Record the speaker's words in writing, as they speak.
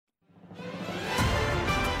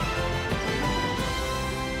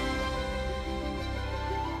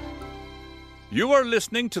You are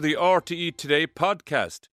listening to the RTE Today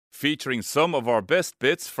podcast, featuring some of our best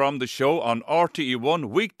bits from the show on RTE1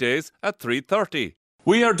 weekdays at 3:30.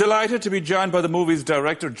 We are delighted to be joined by the movie's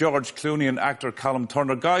director, George Clooney, and actor Callum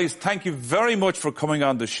Turner. Guys, thank you very much for coming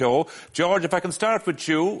on the show. George, if I can start with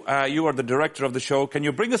you, you are the director of the show. Can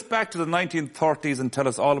you bring us back to the 1930s and tell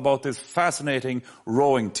us all about this fascinating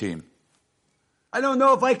rowing team? I don't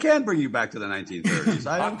know if I can bring you back to the 1930s.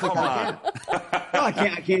 I don't think I can. No, I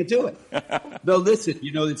can't do it. No, listen,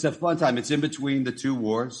 it's a fun time. It's in between the two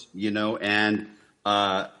wars, and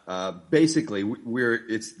basically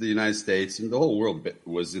it's the United States, and the whole world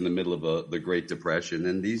was in the middle of the Great Depression.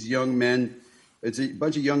 And these young men, it's a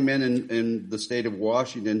bunch of young men in the state of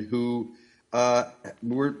Washington who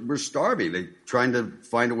were starving. They trying to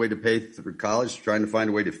find a way to pay for college, trying to find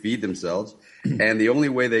a way to feed themselves. And the only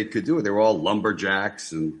way they could do it, they were all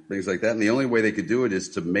lumberjacks and things like that. And the only way they could do it is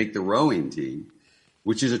to make the rowing team,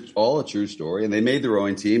 which is all a true story. And they made the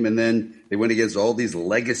rowing team, and then they went against all these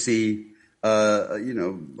legacy,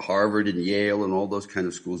 Harvard and Yale and all those kind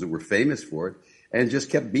of schools that were famous for it, and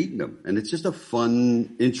just kept beating them. And it's just a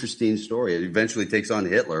fun, interesting story. It eventually takes on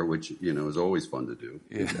Hitler, which, is always fun to do.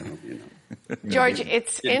 Yeah. George,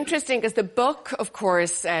 it's interesting because the book, of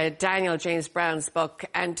course, Daniel James Brown's book,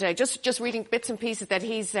 and just reading bits and pieces that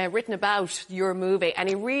he's written about your movie, and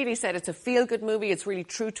he really said it's a feel-good movie, it's really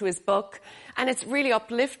true to his book, and it's really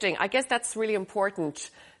uplifting. I guess that's really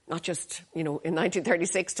important, not just, in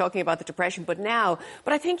 1936 talking about the Depression, but now.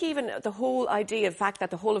 But I think even the whole idea, the fact that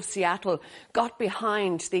the whole of Seattle got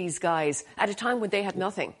behind these guys at a time when they had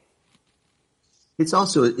nothing. It's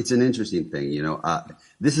an interesting thing,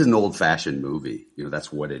 this is an old-fashioned movie.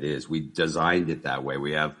 That's what it is. We designed it that way.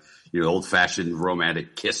 We have, old-fashioned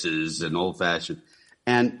romantic kisses and old-fashioned.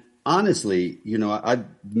 And honestly, I've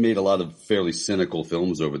made a lot of fairly cynical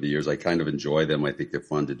films over the years. I kind of enjoy them. I think they're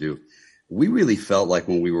fun to do. We really felt like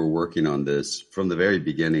when we were working on this from the very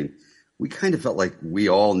beginning, we kind of felt like we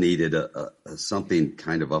all needed something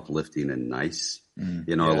kind of uplifting and nice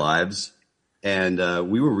in our lives. And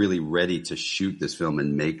we were really ready to shoot this film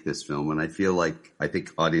and make this film. And I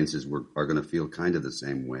think audiences are going to feel kind of the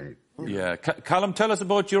same way. Yeah. Callum, tell us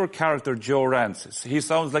about your character, Joe Rance. He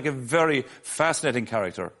sounds like a very fascinating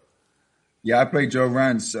character. Yeah, I play Joe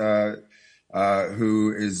Rance,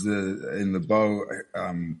 who is in the boat.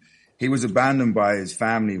 He was abandoned by his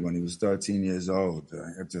family when he was 13 years old. He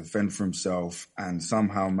had to fend for himself and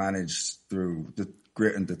somehow managed through the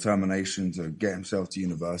grit and determination to get himself to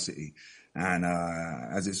university. And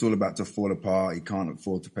as it's all about to fall apart, he can't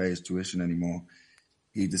afford to pay his tuition anymore.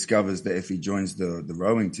 He discovers that if he joins the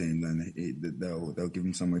rowing team, then they'll give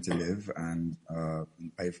him somewhere to live and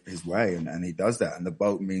pay for his way. And he does that. And the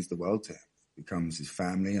boat means the world to him. It becomes his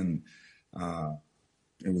family. And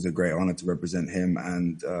it was a great honor to represent him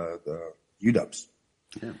and the UWs.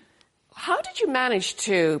 Yeah. How did you manage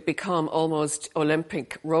to become almost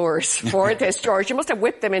Olympic rowers for this, George? You must have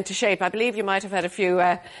whipped them into shape. I believe you might have had a few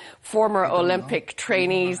former Olympic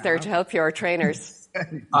trainees there to help your trainers.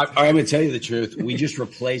 I'm going to tell you the truth. We just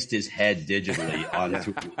replaced his head digitally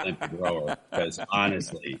onto an Olympic rower because,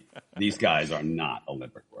 honestly, these guys are not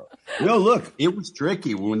Olympic rowers. No, look, it was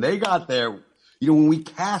tricky. When they got there, when we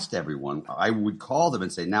cast everyone, I would call them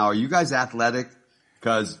and say, now, are you guys athletic?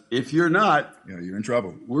 Because if you're not, you're in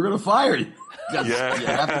trouble. We're going to fire you.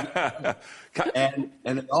 Yeah. And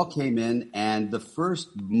it all came in, and the first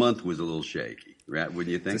month was a little shaky, right?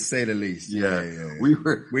 Wouldn't you think? To say the least. Yeah. We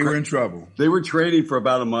were in trouble. They were training for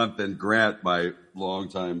about a month, and Grant, my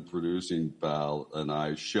longtime producing pal, and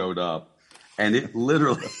I showed up, and it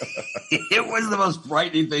literally, it was the most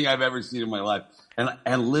frightening thing I've ever seen in my life.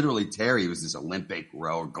 And literally, Terry, who was this Olympic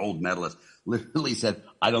rower, gold medalist, literally said,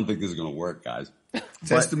 I don't think this is going to work, guys.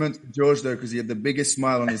 Testament to George, though, because he had the biggest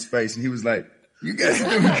smile on his face, and he was like, you guys are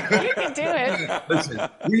doing good. You can do it. Listen,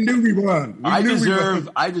 we knew we won. I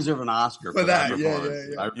deserve an Oscar for that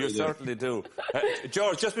performance. Yeah. You certainly do.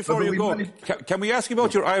 George, just before you go, can we ask you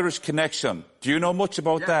about your Irish connection? Do you know much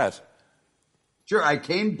about that? Sure. I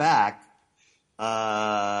came back.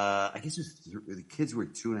 I guess the kids were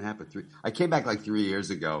 2.5 or 3. I came back like 3 years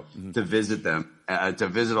ago to visit them, to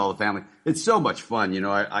visit all the family. It's so much fun.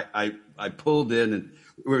 I pulled in, and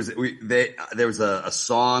there was a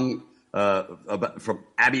song from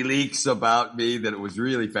Abby Leaks about me that it was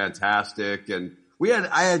really fantastic. And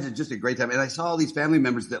I had just a great time. And I saw all these family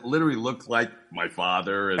members that literally looked like my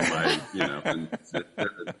father and my,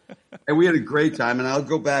 and we had a great time. And I'll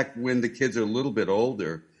go back when the kids are a little bit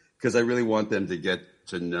older, because I really want them to get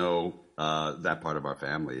to know that part of our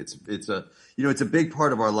family. It's a big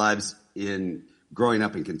part of our lives in growing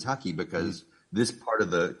up in Kentucky, because this part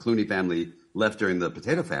of the Clooney family left during the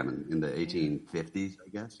potato famine in the 1850s, I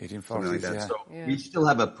guess. 1840s, something like that. yeah. So we still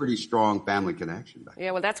have a pretty strong family connection back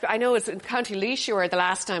Yeah, well, that's. I know it's in County Laois you were the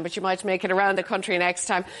last time, but you might make it around the country next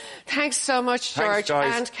time. Thanks so much, George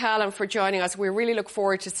and Callum, for joining us. We really look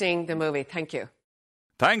forward to seeing the movie. Thank you.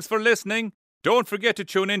 Thanks for listening. Don't forget to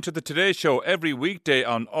tune in to the Today Show every weekday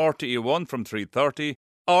on RTE1 from 3:30.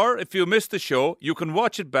 Or if you missed the show, you can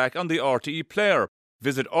watch it back on the RTE player.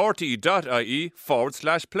 Visit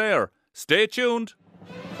rte.ie/player. Stay tuned.